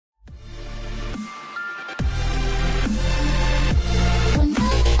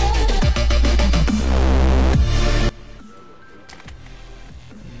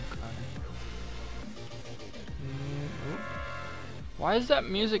Why is that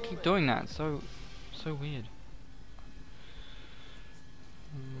music keep doing that? So weird.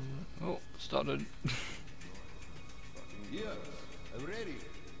 Oh, started. Yeah, I'm ready.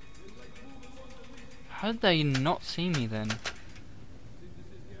 How did they not see me then?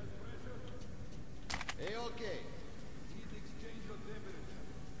 Hey, okay.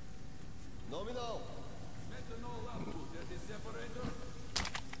 Nominal.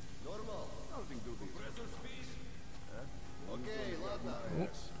 Normal. Okay, ладно.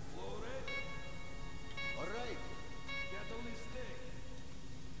 All right.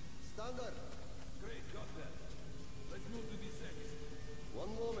 Standard. Great, got that. Let's move to the second.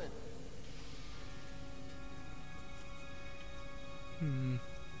 One moment.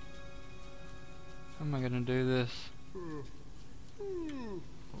 How am I gonna do this?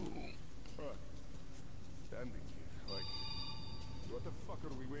 Standing here, like, what the fuck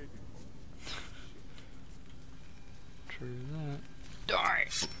are we waiting for? True that. Die!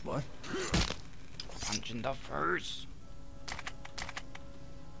 What? Punch in the face.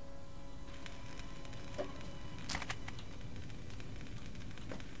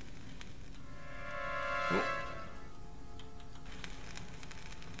 Oh.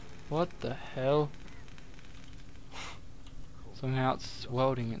 What the hell? Somehow it's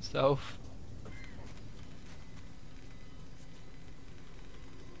welding itself.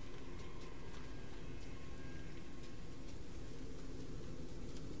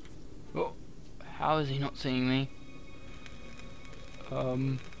 Oh, how is he not seeing me?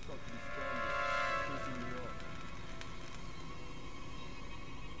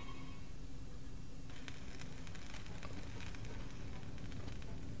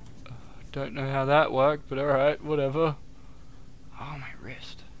 Don't know how that worked, but alright, whatever. Oh, my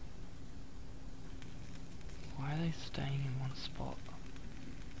wrist. Why are they staying in one spot?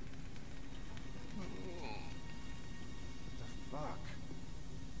 Fuck.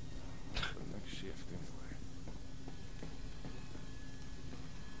 The next shift, anyway.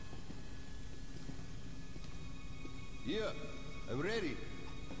 Yeah, I'm ready.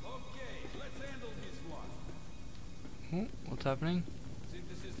 Okay, let's handle this one. Oh, what's happening?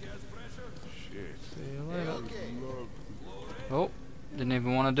 Synthesis gas pressure. Shit. See you Hey, later. okay. Oh, didn't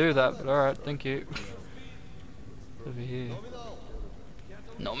even want to do that, but alright, thank you. Over here. Nominal.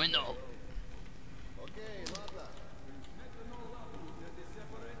 Nominal. Okay, ладно.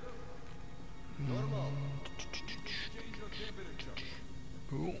 Normal.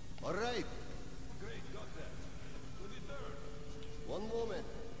 Ooh. All right. Great, got that. To the third. One moment.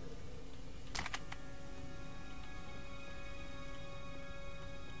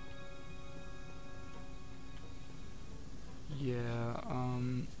 Yeah,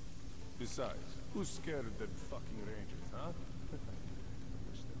 Besides, who's scared of them fucking rangers, huh?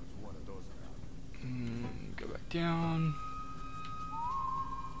 Wish there was one of those around. go back down.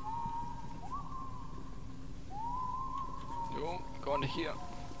 Oh, go under here.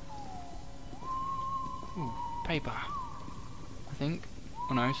 Ooh, paper. I think.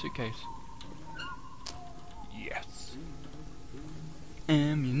 Oh no, suitcase. Yes.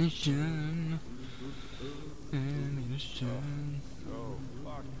 Ammunition. Ammunition. Oh,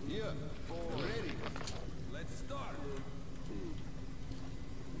 fuck. Yeah, ready. Let's start.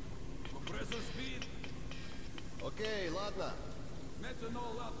 Compressor speed. Okay, ладно.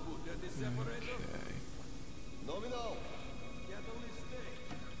 Methanol output at the separator. Okay. Nominal. Catalyst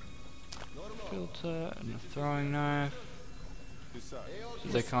state. Normal. Filter and a throwing knife. Besides, Hey, okay.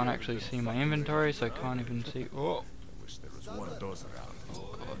 They can't actually see my inventory, so I can't even see. Oh, wish there was one of those around.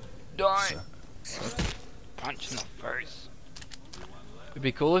 oh God. Die! Punch in the face. It'd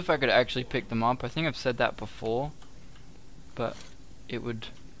be cool if I could actually pick them up. I think I've said that before, but it would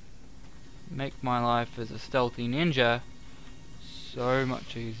make my life as a stealthy ninja so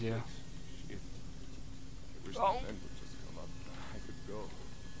much easier. Shit. I wish Oh. the men would just come up. I could go.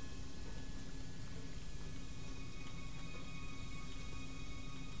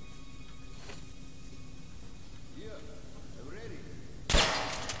 Yeah, I'm ready.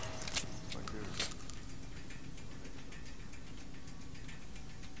 Like this.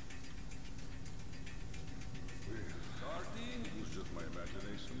 Starting. It was just my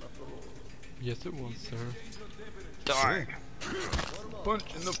imagination after all. Yes, it was, sir. Die!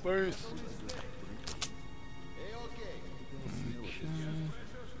 Punch in the face! Hey, okay. Okay.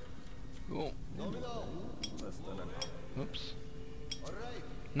 Oh, Nominal. Less than an hour. oops. All right.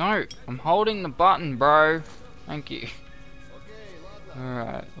 No, I'm holding the button, bro. Thank you. Okay, ладно.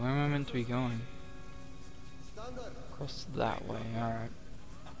 Alright, where am I meant to be going? Standard. Across that way, alright.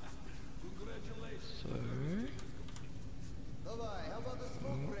 So... Давай, how about the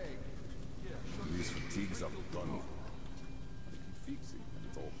smoke break? These fatigues are done. I can fix it.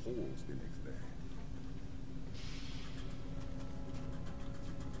 It's all holes beneath there.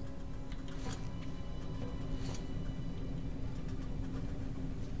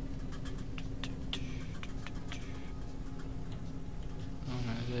 Oh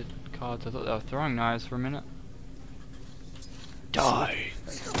no, they're cards. I thought they were throwing knives for a minute. Die!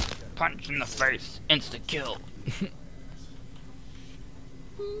 Punch in the face. Insta kill.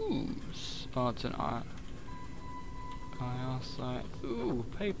 Ooh. Oh, it's an eye. Eyesight. Ooh,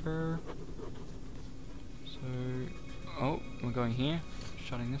 paper. So, oh, we're going here.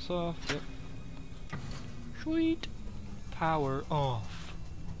 Shutting this off. Yep. Sweet. Power off.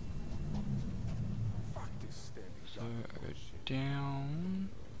 So I go down.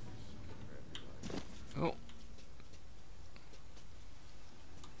 Oh.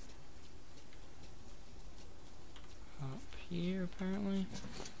 Up here apparently.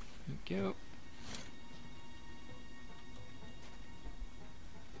 There we go.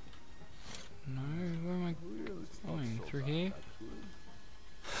 No, where am I going? Through here?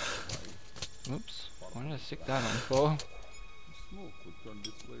 Oops. Why did I stick that on for?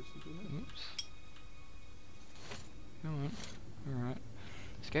 Oops. Come on. Alright.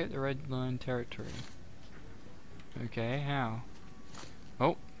 Escape the red line territory. Okay, how?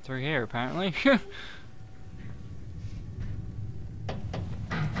 Oh, through here apparently.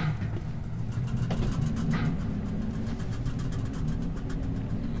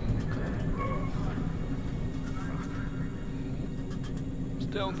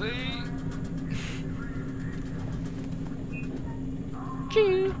 Stealthy. Gee.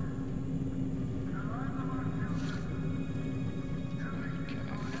 Okay.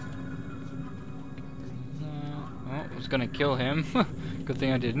 Oh, I was gonna kill him. Good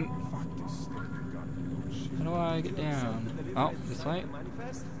thing I didn't. How do I get down? Oh, this way.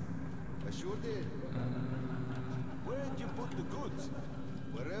 I sure did. Where did you put the goods?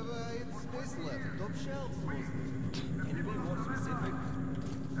 Wherever I had space left. Top shelves, mostly. Can you be more specific?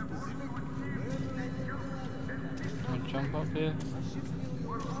 Specific? Wherever I left the ladder. Can I jump up here?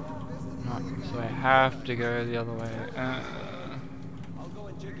 No, so I have to go the other way. I'll go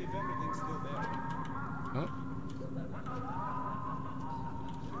and check if everything's still there. Oh.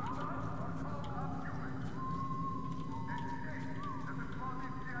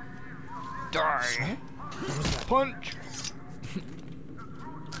 Die! Punch!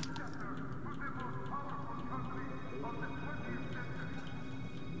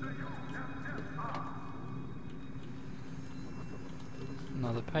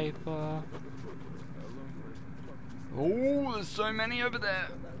 Another paper. Oh, there's so many over there.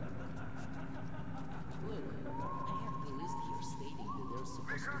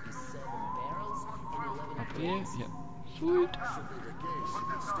 Up here? Yep. Sweet.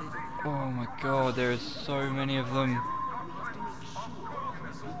 Oh my god, there are so many of them.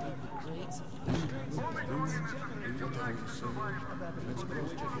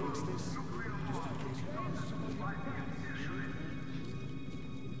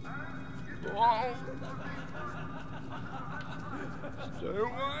 Oh! Stay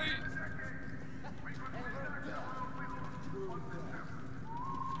away!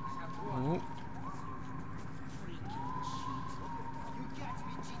 Oh.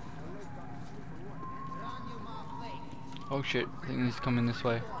 Oh shit, I think he's coming this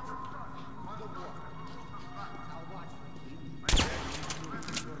way.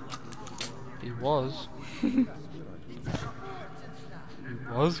 He was. He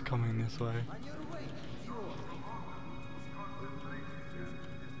was coming this way.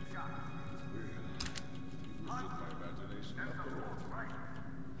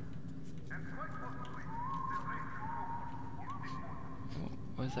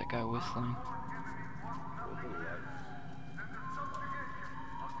 Where's that guy whistling?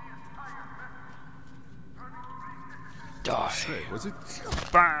 Die. Hey, was it?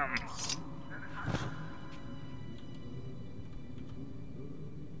 Bam!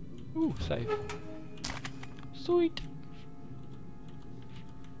 Ooh, safe. Sweet.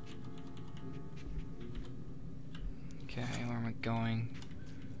 Okay, where am I going?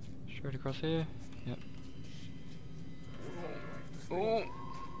 Straight across here? Yep. Oh!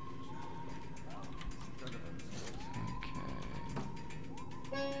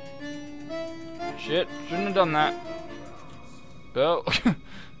 Okay. Shit, shouldn't have done that. Oh,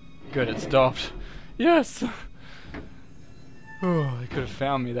 good, it stopped. Yes! Oh, they could have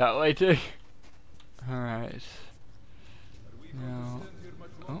found me that way too. Alright. Now,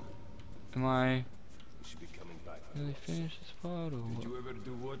 oh, am I really finished this part or what? Did you ever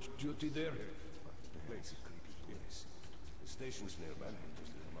do watch duty there? Basically, yes. The station's nearby.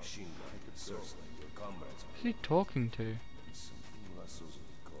 Machine gun, search like your comrades. Who's he talking to? Something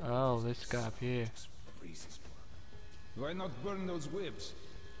this guy up here. Freezes blood. Why not burn those whips?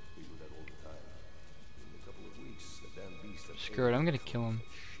 We do that all the time. In a couple of weeks, the damn beast that Screw it, I'm gonna kill him.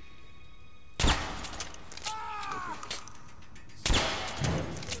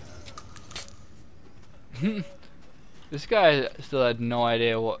 This guy still had no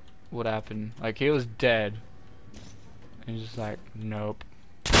idea what happened. Like, he was dead. And he's just like, nope.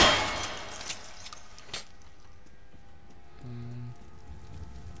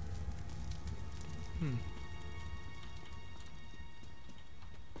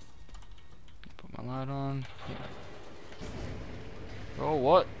 Put my light on. Yeah. Oh,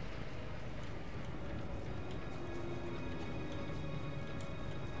 what?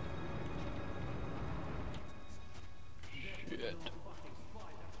 Shit.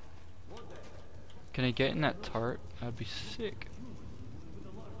 Can I get in that turret? That'd be sick.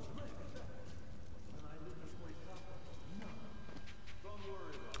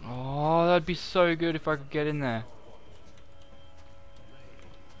 Oh, that'd be so good if I could get in there.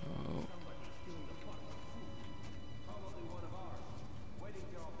 Oh.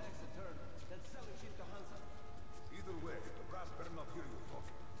 Either way, the brass better not hear you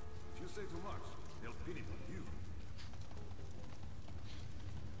talking. If you say too much, they'll pin it on you.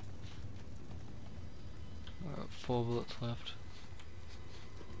 4 bullets left.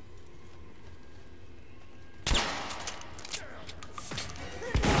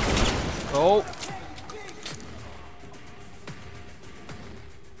 Oh!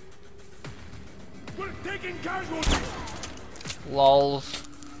 We're taking casualties! Lols.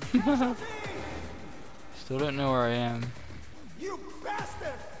 Still don't know where I am. You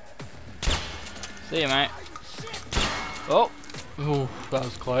bastard! See you, mate. Oh! Ooh, that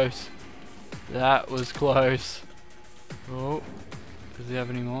was close. That was close. Oh. Does he have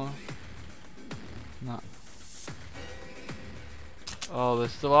any more? No. Oh, they're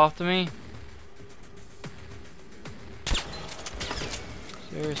still after me?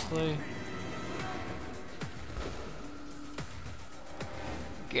 Seriously?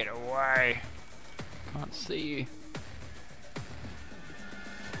 Get away. Can't see you.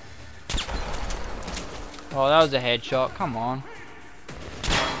 Oh, that was a headshot. Come on.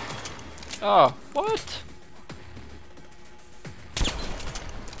 Oh, what?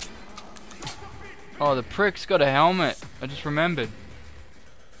 Oh, the prick's got a helmet. I just remembered.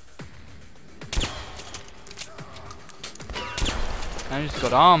 I just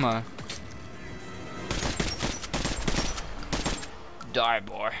got armor. Die,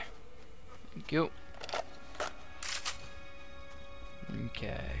 boy. Thank you.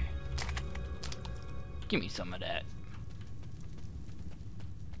 Okay. Give me some of that.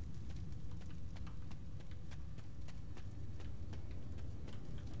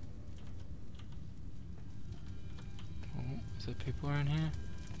 Oh, is there people around here?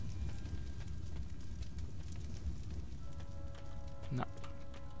 No.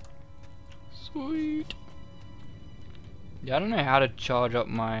 Sweet. Yeah, I don't know how to charge up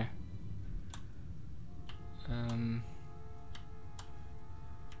my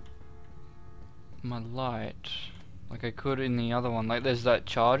my light like I could in the other one. Like, there's that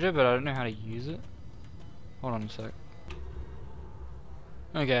charger, but I don't know how to use it. Hold on a sec.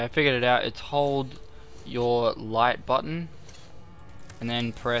 Okay, I figured it out. It's hold your light button and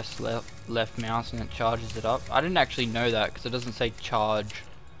then press left mouse and it charges it up. I didn't actually know that because it doesn't say charge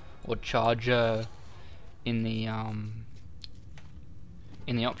or charger in the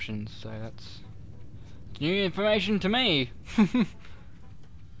options, so that's new information to me.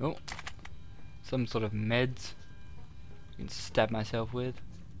 Oh, some sort of meds I can stab myself with.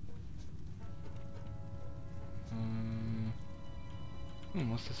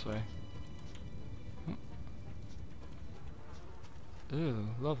 What's this way? Oh. Ooh,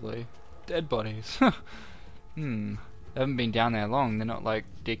 lovely. Dead bodies. They haven't been down there long. They're not like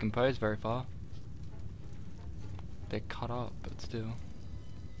decomposed very far. They're cut up, but still.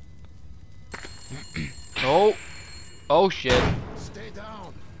 Oh! Oh shit! Stay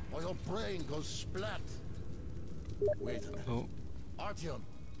down, or your brain goes splat. Wait a minute. Oh. Artyom,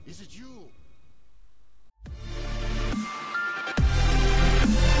 is it you?